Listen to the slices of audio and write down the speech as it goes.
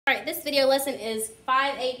Alright, this video lesson is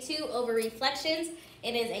 5A-2 over reflections.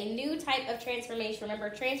 It is a new type of transformation. Remember,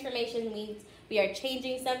 transformation means we are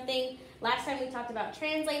changing something. Last time we talked about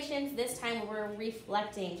translations. This time we're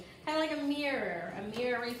reflecting. Kind of like a mirror. A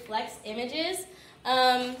mirror reflects images.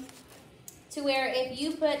 To where if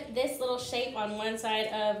you put this little shape on one side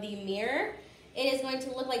of the mirror, it is going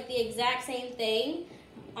to look like the exact same thing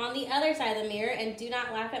on the other side of the mirror. And do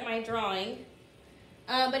not laugh at my drawing.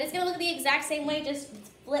 But it's going to look the exact same way, just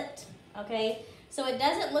flipped, okay? So it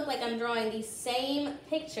doesn't look like I'm drawing the same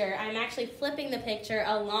picture. I'm actually flipping the picture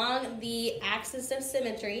along the axis of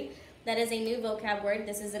symmetry. That is a new vocab word.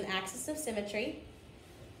 This is an axis of symmetry.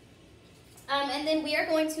 And then we are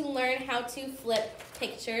going to learn how to flip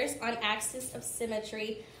pictures on axis of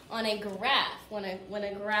symmetry on a graph, when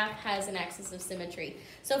a graph has an axis of symmetry.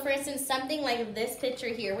 So for instance, something like this picture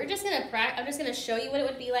here, I'm just gonna show you what it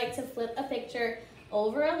would be like to flip a picture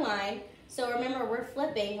over a line. So remember, we're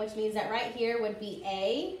flipping, which means that right here would be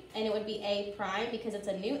A, and it would be A prime because it's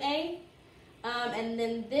a new A. And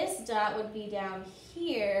then this dot would be down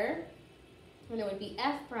here, and it would be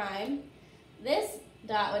F prime. This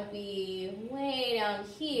dot would be way down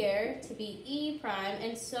here to be E prime,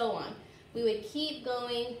 and so on. We would keep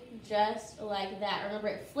going just like that. Remember,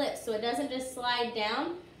 it flips, so it doesn't just slide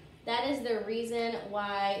down. That is the reason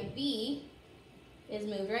why B is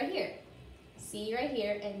moved right here. C right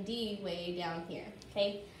here, and D way down here,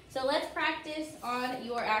 okay? So let's practice on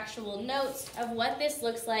your actual notes of what this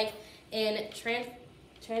looks like in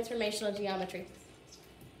transformational geometry.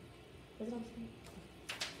 Was it on screen?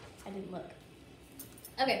 I didn't look.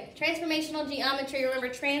 Okay, transformational geometry. Remember,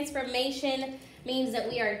 transformation means that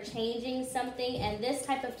we are changing something, and this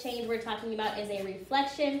type of change we're talking about is a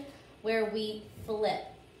reflection where we flip,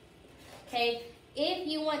 okay? If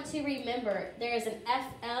you want to remember, there is an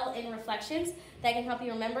FL in reflections that can help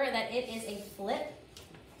you remember that it is a flip.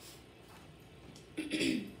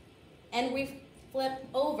 And we flip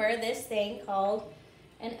over this thing called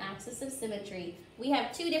an axis of symmetry. We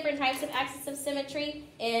have two different types of axis of symmetry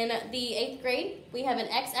in the 8th grade. We have an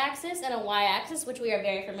x-axis and a y-axis, which we are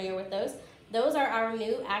very familiar with those. Those are our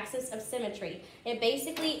new axis of symmetry. It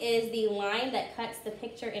basically is the line that cuts the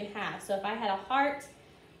picture in half. So if I had a heart,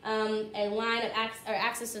 a line of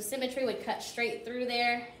axis of symmetry would cut straight through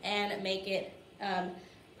there and make it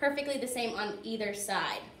perfectly the same on either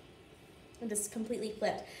side. And just completely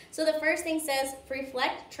flipped. So the first thing says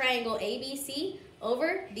reflect triangle ABC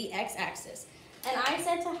over the x-axis. And I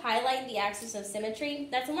said to highlight the axis of symmetry.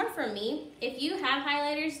 That's more for me. If you have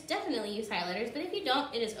highlighters, definitely use highlighters, but if you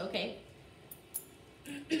don't, it is okay.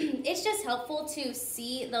 It's just helpful to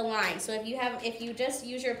see the line. So if you just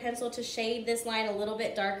use your pencil to shade this line a little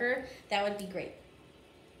bit darker, that would be great.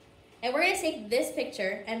 And we're going to take this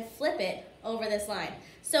picture and flip it over this line.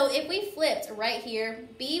 So if we flipped right here,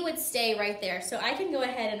 B would stay right there. So I can go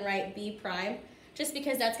ahead and write B prime, just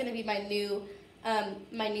because that's going to be my new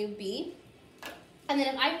B. And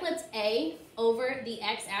then if I flipped A over the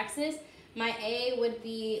x-axis, my A would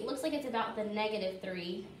be, looks like it's about the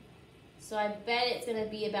 -3. So I bet it's going to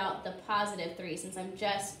be about the +3 since I'm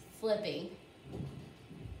just flipping.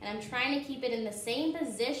 And I'm trying to keep it in the same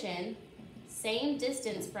position, same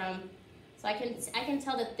distance from, so I can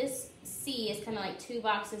tell that this C is kind of like 2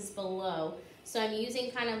 boxes below. So I'm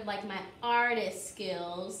using kind of like my artist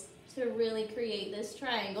skills to really create this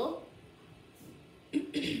triangle.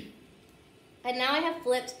 And now I have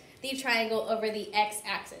flipped the triangle over the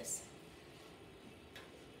x-axis.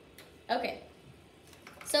 Okay.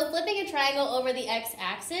 So flipping a triangle over the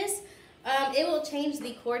x-axis, it will change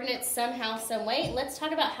the coordinates somehow, some way. Let's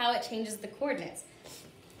talk about how it changes the coordinates.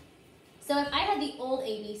 So if I had the old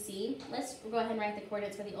ABC, let's go ahead and write the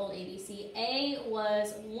coordinates for the old ABC. A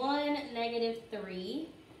was 1, -3.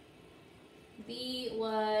 B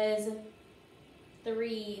was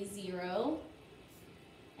 3, 0.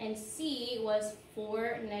 And C was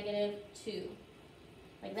 4, -2.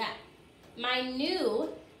 Like that. My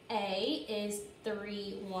new A is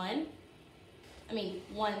 3, 1. I mean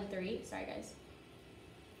 1, 3. Sorry, guys.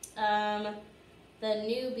 The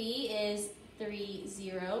new B is 3,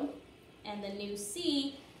 0. And the new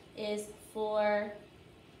C is 4,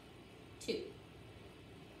 2.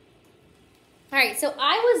 All right, so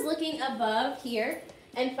I was looking above here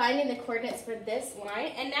and finding the coordinates for this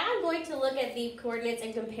line. And now I'm going to look at the coordinates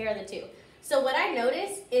and compare the two. So what I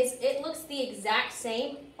noticed is it looks the exact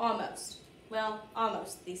same, almost. Well,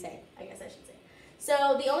 almost the same, I guess I should say.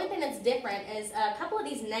 So the only thing that's different is a couple of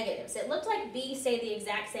these negatives. It looked like B stayed the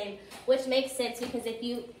exact same, which makes sense because if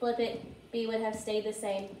you flip it, B would have stayed the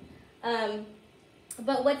same.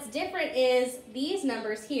 But what's different is these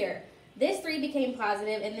numbers here. This 3 became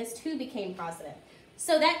positive and this 2 became positive.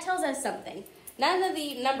 So that tells us something. None of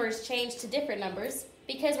the numbers change to different numbers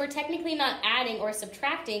because we're technically not adding or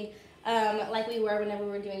subtracting like we were whenever we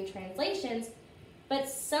were doing translations, but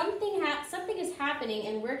something is happening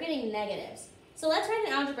and we're getting negatives. So let's write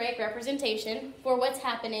an algebraic representation for what's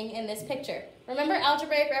happening in this picture. Remember,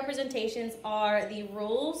 algebraic representations are the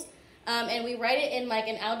rules, and we write it in like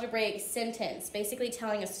an algebraic sentence, basically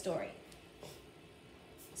telling a story.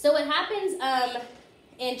 So what happens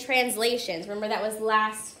in translations, remember that was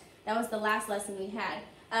the last lesson we had.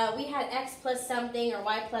 We had x plus something or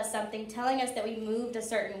y plus something telling us that we moved a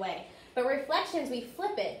certain way. But reflections, we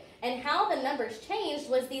flip it. And how the numbers changed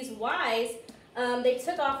was these y's, they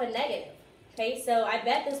took off a negative. Okay, so I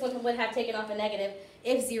bet this one would have taken off a negative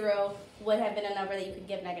if 0 would have been a number that you could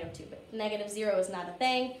give negative to. But negative 0 is not a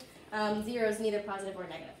thing. 0 is neither positive or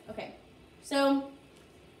negative. Okay, so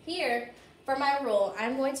here, for my rule,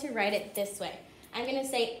 I'm going to write it this way. I'm going to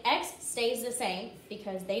say x stays the same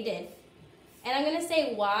because they did. And I'm going to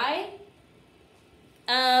say y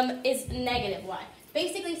is negative y.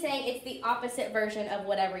 Basically saying it's the opposite version of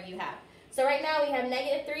whatever you have. So right now we have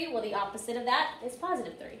negative 3. Well, the opposite of that is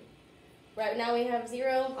positive 3. Right now we have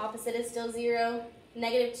 0. Opposite is still 0.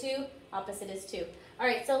 Negative 2. Opposite is 2. All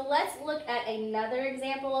right, so let's look at another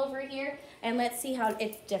example over here, and let's see how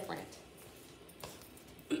it's different.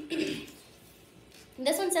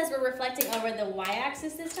 This one says we're reflecting over the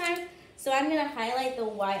y-axis this time. So I'm going to highlight the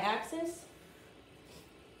y-axis.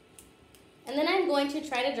 And then I'm going to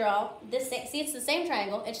try to draw this. See, it's the same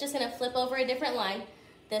triangle. It's just going to flip over a different line.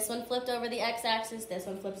 This one flipped over the x-axis. This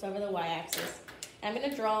one flips over the y-axis. I'm going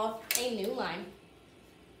to draw a new line.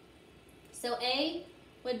 So A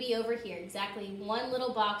would be over here, exactly one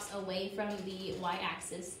little box away from the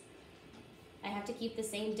y-axis. I have to keep the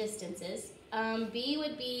same distances. B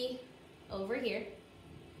would be over here.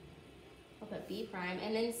 I'll put B prime.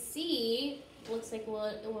 And then C looks like it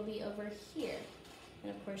will be over here.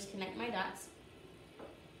 And of course, connect my dots.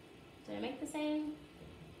 Did I make the same?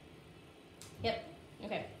 Yep,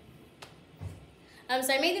 okay.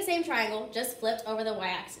 So I made the same triangle, just flipped over the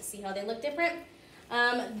y-axis. See how they look different?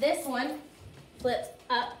 This one flipped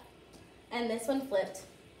up, and this one flipped.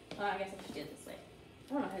 Oh, I guess I should do it this way.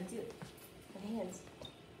 I don't know how to do it. My hands.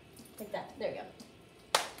 Like that. There we go.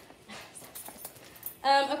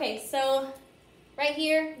 Okay, so right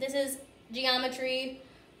here, this is geometry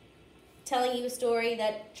telling you a story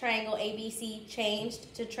that triangle ABC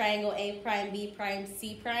changed to triangle A prime, B prime,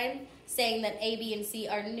 C prime, saying that A, B, and C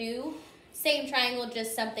are new. Same triangle,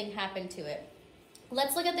 just something happened to it.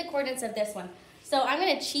 Let's look at the coordinates of this one. So I'm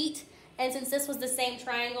going to cheat, and since this was the same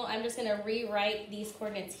triangle, I'm just going to rewrite these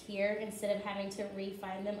coordinates here instead of having to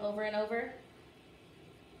re-find them over and over,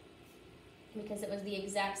 because it was the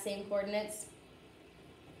exact same coordinates.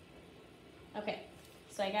 Okay,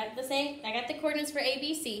 so I got the coordinates for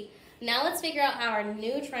ABC. Now let's figure out how our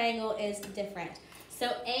new triangle is different. So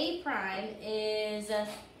A prime is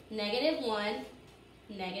 -1,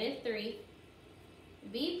 -3.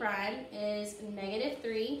 B prime is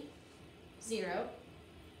 -3, 0.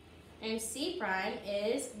 And C prime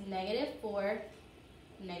is -4,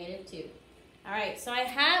 -2. All right, so I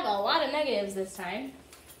have a lot of negatives this time,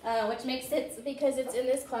 which makes sense because it's in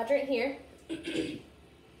this quadrant here.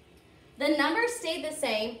 The numbers stayed the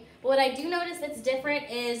same, but what I do notice that's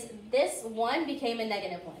different is this 1 became a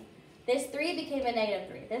 -1. This 3 became a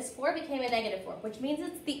 -3. This 4 became a -4, which means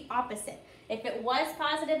it's the opposite. If it was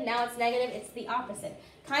positive, now it's negative, it's the opposite.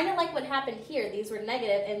 Kind of like what happened here. These were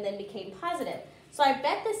negative and then became positive. So I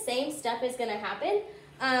bet the same stuff is going to happen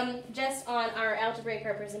just on our algebraic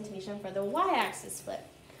representation for the y-axis flip.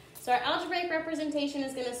 So our algebraic representation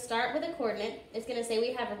is going to start with a coordinate. It's going to say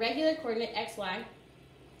we have a regular coordinate, xy,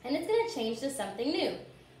 and it's going to change to something new.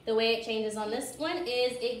 The way it changes on this one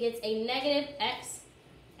is it gets a -x,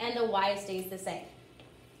 and the y stays the same.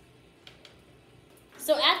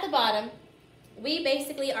 So at the bottom, we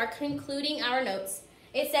basically are concluding our notes.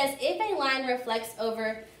 It says if a line reflects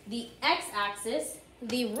over the x-axis,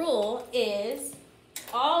 the rule is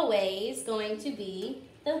always going to be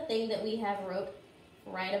the thing that we have wrote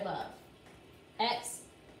right above, x,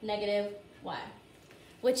 -y,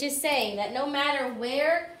 which is saying that no matter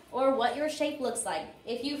where or what your shape looks like,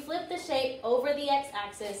 if you flip the shape over the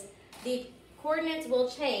x-axis, the coordinates will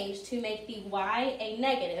change to make the y a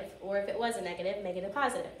negative, or if it was a negative, make it a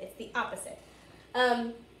positive. It's the opposite.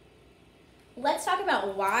 Let's talk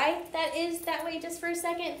about why that is that way just for a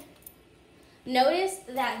second. Notice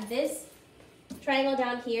that this triangle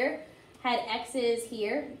down here had x's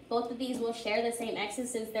here. Both of these will share the same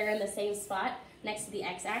x's since they're in the same spot next to the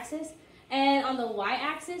x-axis. And on the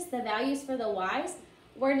y-axis, the values for the y's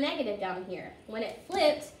were negative down here. When it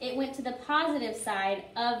flipped, it went to the positive side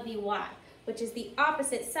of the y, which is the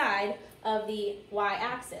opposite side of the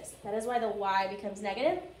y-axis. That is why the y becomes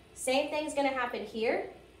negative. Same thing's going to happen here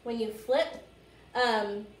when you flip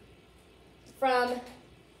from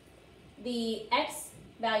the x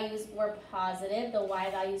values were positive, the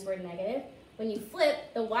y values were negative. When you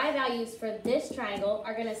flip, the y values for this triangle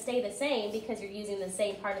are going to stay the same because you're using the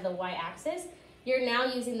same part of the y-axis. You're now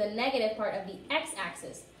using the negative part of the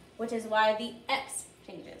x-axis, which is why the x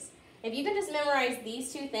changes. If you can just memorize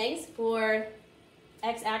these two things for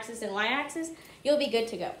x-axis and y-axis, you'll be good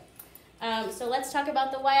to go. So let's talk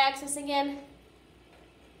about the y-axis again.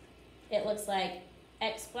 It looks like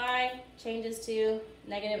xy changes to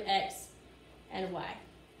negative x and y.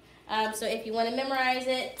 So if you want to memorize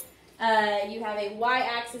it, you have a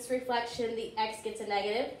y-axis reflection, the x gets a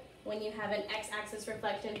negative. When you have an x-axis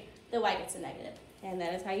reflection, the y gets a negative. And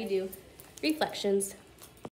that is how you do reflections.